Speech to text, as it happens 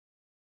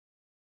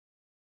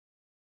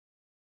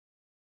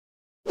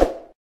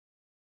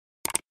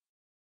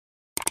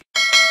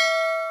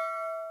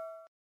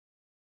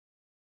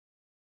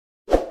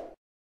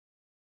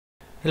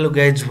Hello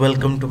guys,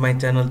 welcome to my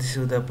channel. This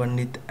is the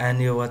Pandit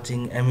and you're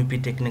watching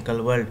MEP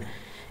Technical World.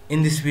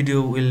 In this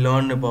video we'll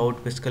learn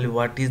about basically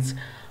what is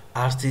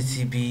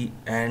RCCB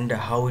and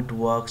how it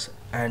works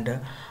and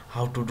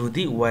how to do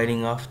the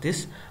wiring of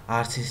this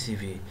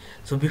RCCB.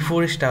 So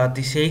before we start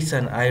the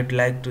session, I would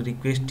like to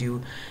request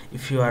you,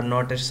 if you are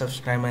not yet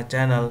subscribe my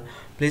channel,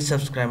 please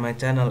subscribe my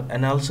channel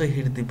and also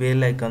hit the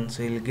bell icon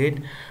so you'll get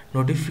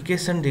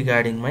notification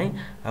regarding my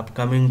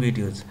upcoming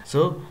videos.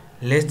 So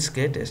let's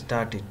get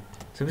started.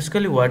 So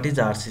basically what is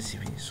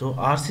RCCB? So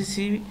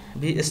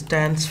RCCB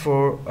stands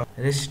for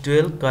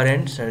residual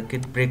current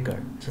circuit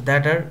breaker. So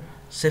that are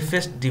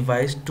safest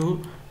device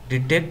to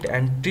detect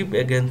and trip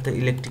against the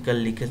electrical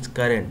leakage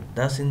current,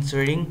 thus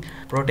ensuring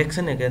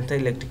protection against the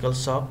electrical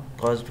shock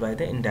caused by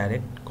the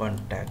indirect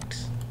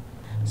contacts.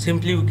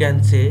 Simply we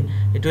can say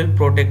it will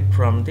protect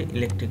from the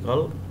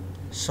electrical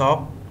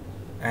shock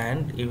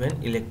and even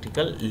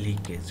electrical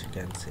leakage, we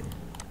can say.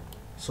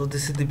 So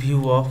this is the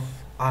view of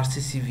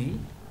RCCB.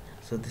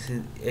 So this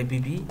is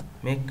ABB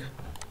make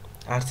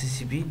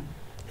RCCB.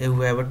 Here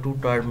we have two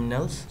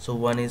terminals, so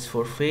one is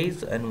for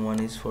phase and one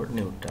is for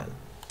neutral.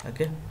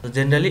 Okay, so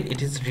generally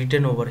it is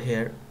written over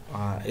here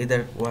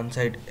either one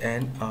side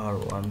N or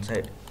one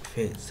side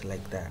phase,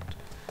 like that.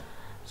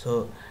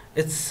 So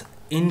its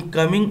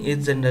incoming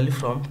is generally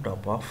from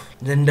top of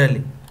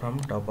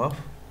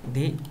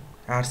the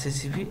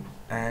RCCB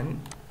and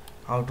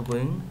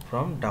outgoing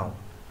from down.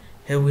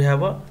 Here we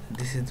have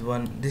this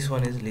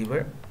one is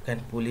lever, can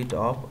pull it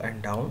up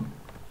and down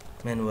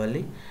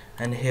manually,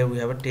 and here we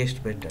have a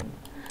test button.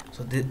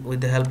 So with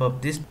the help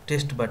of this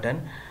test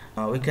button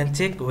we can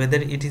check whether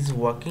it is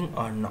working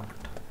or not.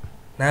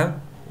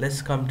 Now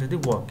let's come to the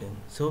working.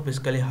 So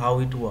basically how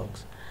it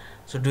works.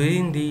 So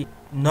during the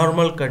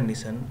normal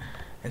condition,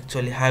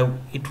 actually how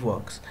it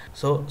works.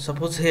 So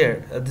suppose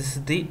here this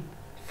is the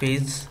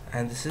phase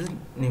and this is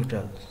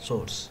neutral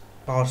source,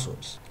 power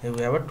source. Here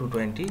we have a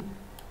 220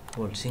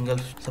 volt single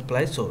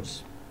supply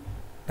source.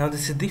 Now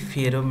this is the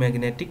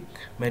ferromagnetic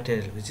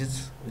material, which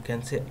is, we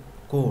can say,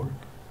 core,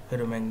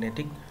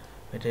 ferromagnetic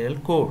material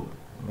core,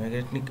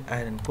 magnetic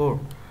iron core.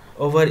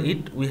 Over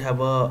it we have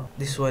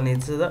this one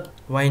is the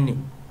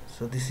winding.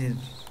 So this is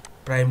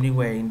primary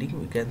winding,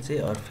 we can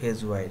say, or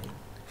phase winding.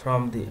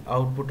 From the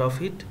output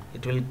of it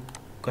will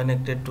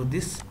connected to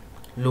this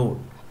load.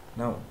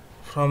 Now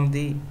from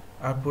the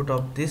output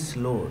of this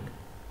load,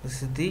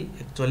 this is the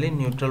actually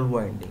neutral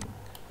winding,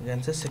 we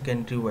can say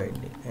secondary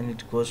winding, and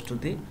it goes to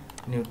the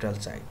neutral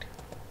side.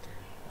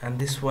 And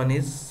this one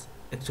is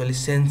actually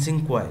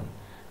sensing coil,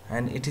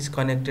 and it is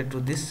connected to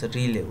this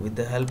relay. With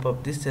the help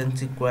of this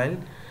sensing coil,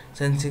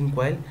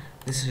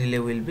 this relay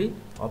will be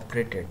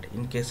operated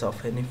in case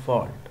of any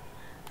fault.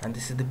 And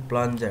this is the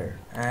plunger,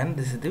 and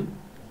this is the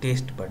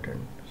test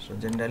button. So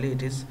generally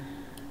it is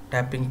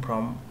tapping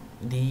from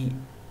the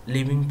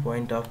leaving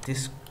point of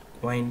this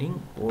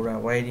winding or a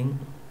wiring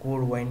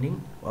core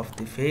winding of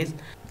the phase,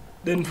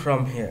 then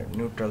from here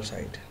neutral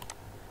side.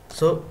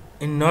 So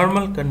in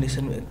normal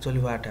condition, actually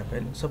what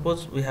happened,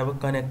 suppose we have a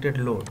connected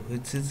load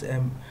which is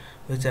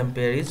which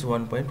ampere is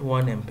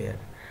 1.1 ampere.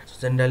 So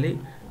generally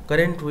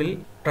current will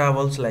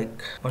travels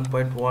like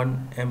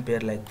 1.1 ampere,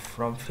 like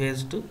from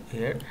phase to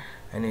here,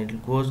 and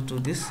it goes to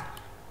this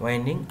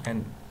winding,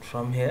 and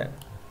from here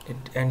it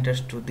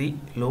enters to the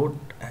load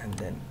and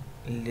then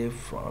leave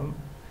from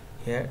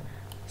here.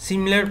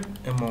 Similar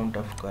amount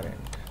of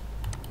current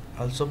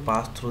also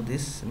pass through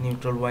this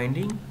neutral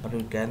winding, or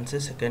we can say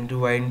secondary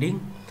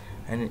winding,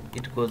 and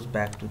it goes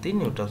back to the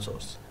neutral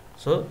source.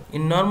 So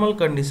in normal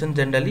condition,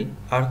 generally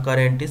our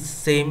current is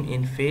same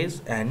in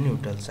phase and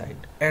neutral side.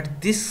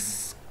 At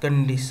this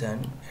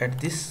condition, at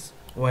this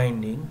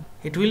winding,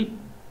 it will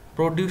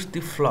produce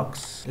the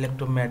flux,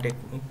 electromagnetic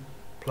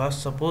flux,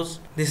 suppose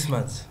this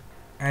much,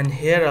 and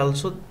here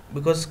also,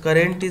 because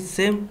current is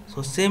same,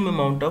 so same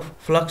amount of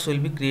flux will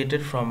be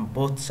created from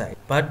both sides,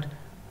 but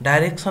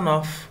direction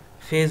of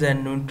phase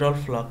and neutral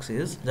flux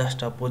is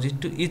just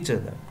opposite to each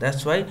other.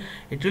 That's why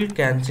it will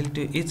cancel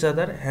to each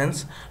other,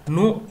 hence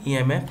no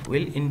EMF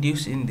will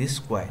induce in this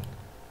coil,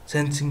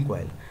 sensing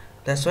coil.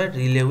 That's why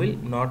relay will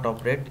not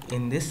operate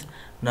in this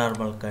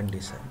normal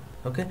condition.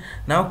 Okay,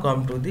 now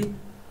come to the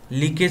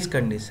leakage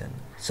condition.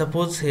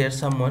 Suppose here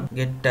someone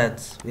get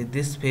touched with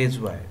this phase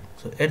wire.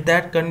 So at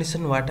that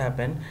condition what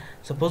happened,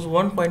 suppose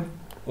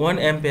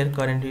 1.1 ampere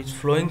current is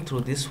flowing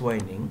through this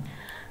winding,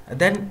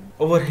 then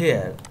over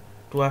here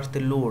towards the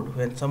load,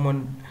 when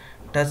someone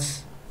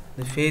touches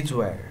the phase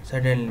wire,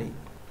 suddenly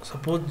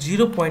suppose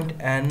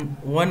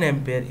 0.1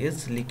 ampere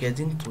is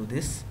leakaging through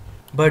this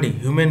body,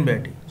 human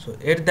body. So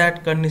at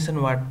that condition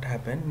what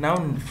happened, now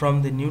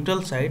from the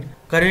neutral side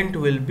current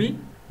will be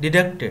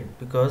deducted,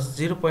 because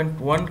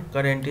 0.1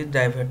 current is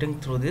diverting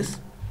through this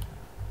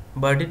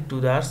body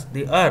towards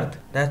the earth.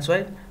 That's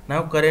why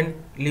now current,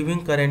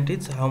 leaving current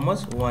is how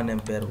much, 1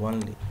 ampere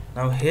only.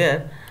 Now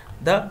here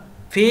the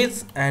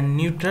phase and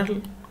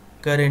neutral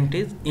current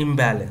is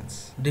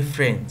imbalance,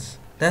 difference.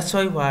 That's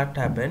why what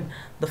happened,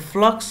 the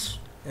flux,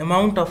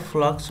 amount of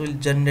flux will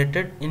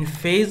generated in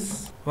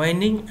phase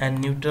winding and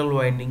neutral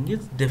winding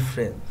is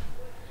different.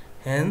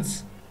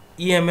 hence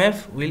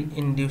EMF will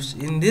induce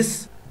in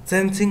this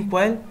sensing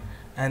coil,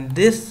 and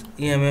this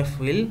EMF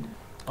will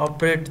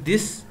operate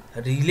this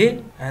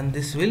relay, and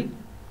this will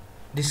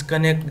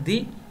disconnect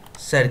the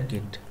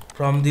circuit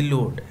from the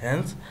load.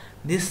 Hence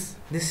this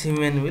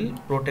human will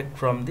protect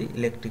from the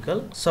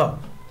electrical shock.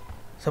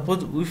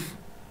 Suppose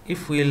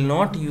if we will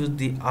not use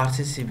the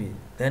RCCB,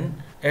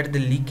 then at the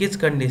leakage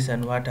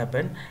condition what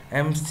happen,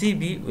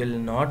 MCB will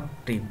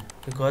not trip,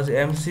 because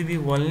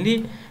MCB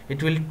only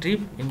it will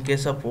trip in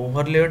case of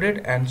overloaded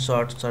and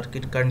short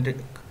circuit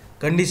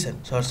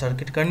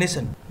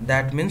condition.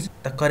 That means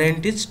the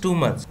current is too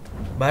much.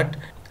 But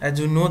as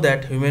you know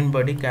that human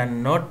body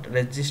cannot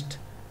resist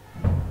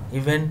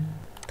even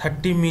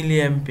 30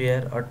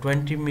 milliampere or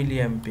 20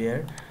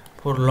 milliampere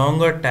for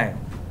longer time.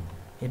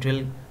 It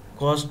will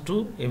cause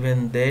to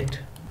even that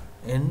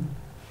in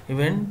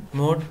even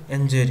more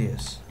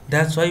injurious.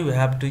 That's why we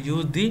have to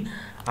use the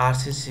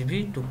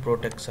RCCB to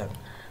protection.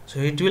 So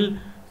it will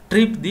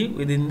trip the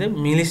within the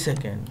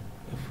millisecond.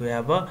 If we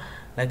have a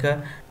like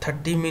a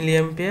 30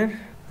 milliampere,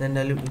 then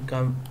it will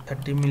become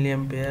 30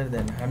 milliampere,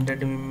 then 100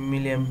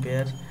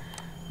 milliampere.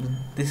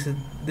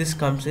 This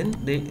comes in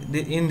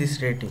in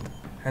this rating,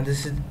 and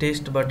this is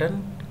test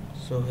button.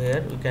 So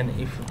here we can,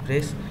 if we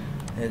press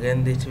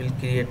again, this will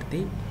create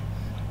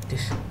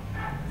this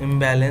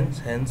imbalance,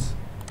 hence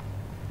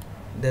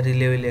the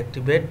relay will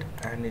activate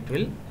and it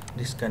will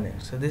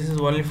disconnect. So this is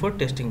only for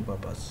testing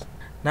purpose.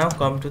 Now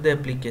come to the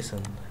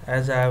application.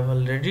 As I have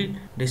already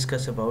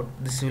discussed about,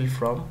 this will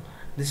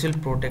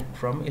protect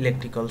from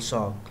electrical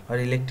shock or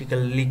electrical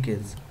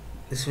leakage.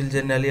 This will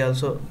generally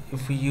also,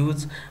 if we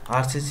use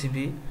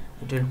RCCB,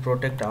 it will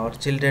protect our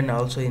children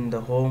also in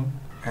the home,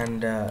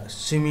 and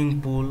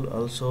swimming pool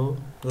also,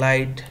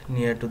 light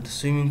near to the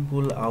swimming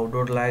pool,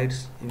 outdoor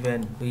lights.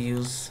 Even we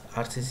use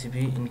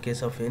RCCB in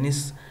case of any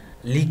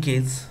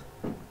leakage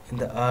in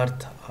the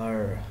earth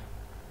or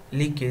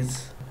leakage.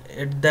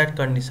 At that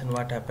condition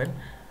what happen,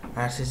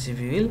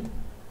 RCCB will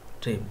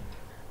trip.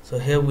 So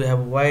here we have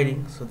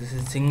wiring. So this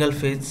is single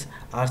phase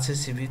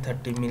RCCB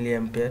 30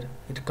 milliampere.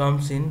 It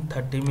comes in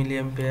 30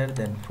 milliampere,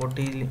 then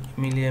 40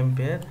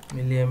 milliampere,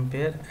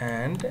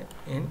 and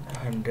in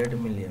 100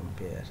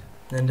 milliampere.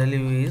 Generally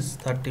we use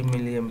 30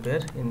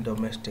 milliampere in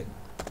domestic.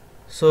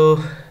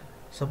 So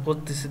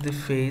suppose this is the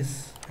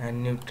phase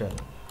and neutral,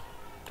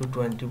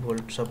 220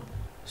 volt sub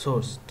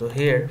source. So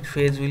here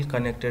phase will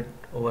connected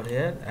over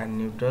here, and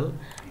neutral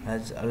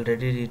as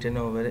already written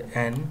over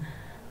N,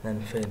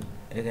 then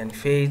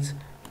phase,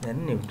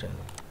 then neutral.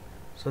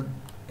 So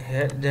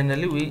here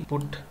generally we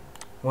put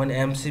one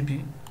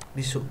MCB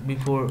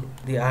before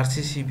the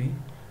RCCB.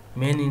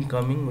 Main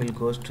incoming will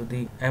goes to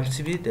the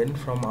MCB, then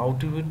from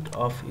output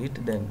of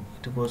it, then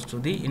it goes to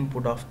the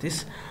input of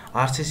this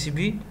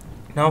RCCB.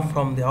 Now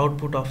from the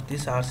output of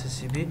this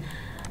RCCB,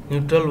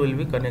 neutral will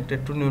be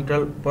connected to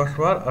neutral bus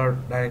bar or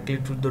directly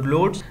to the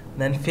loads,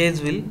 then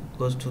phase will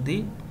goes to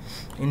the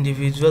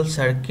individual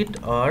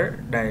circuit or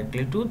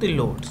directly to the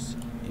loads.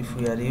 If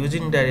we are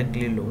using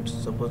directly loads,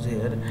 suppose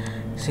here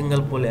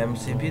single pole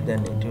MCB,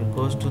 then it will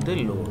goes to the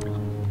load,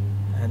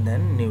 and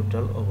then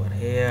neutral over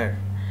here.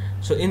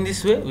 So in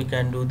this way we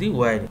can do the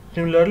wiring.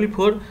 Similarly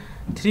for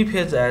three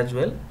phase as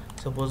well.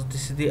 Suppose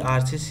this is the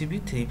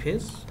RCCB 3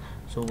 phase.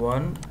 So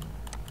 1,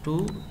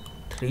 2,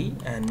 3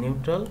 and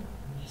neutral.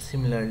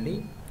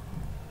 Similarly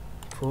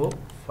 4,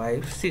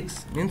 5,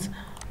 6 means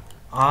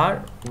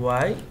R,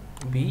 Y,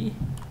 B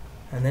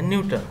and then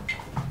neutral.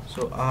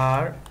 So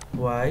R,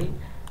 Y,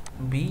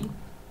 B,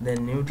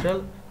 then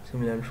neutral.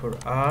 Similarly for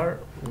R,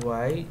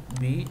 Y,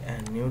 B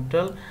and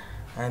neutral,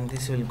 and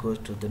this will go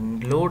to the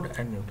load,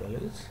 and neutral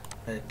is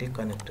directly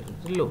connected to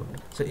the load.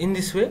 So in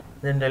this way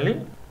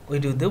generally we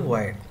do the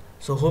wire.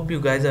 So hope you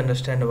guys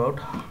understand about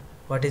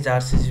what is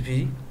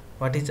RCCB,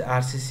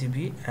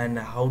 and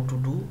how to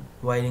do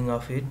wiring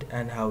of it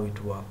and how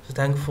it works. So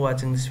thank you for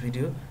watching this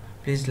video.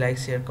 Please like,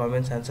 share,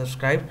 comments and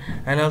subscribe,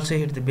 and also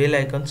hit the bell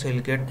icon so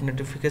you'll get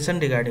notification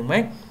regarding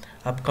my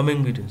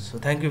upcoming videos. So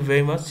thank you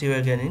very much. See you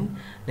again in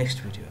next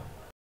video.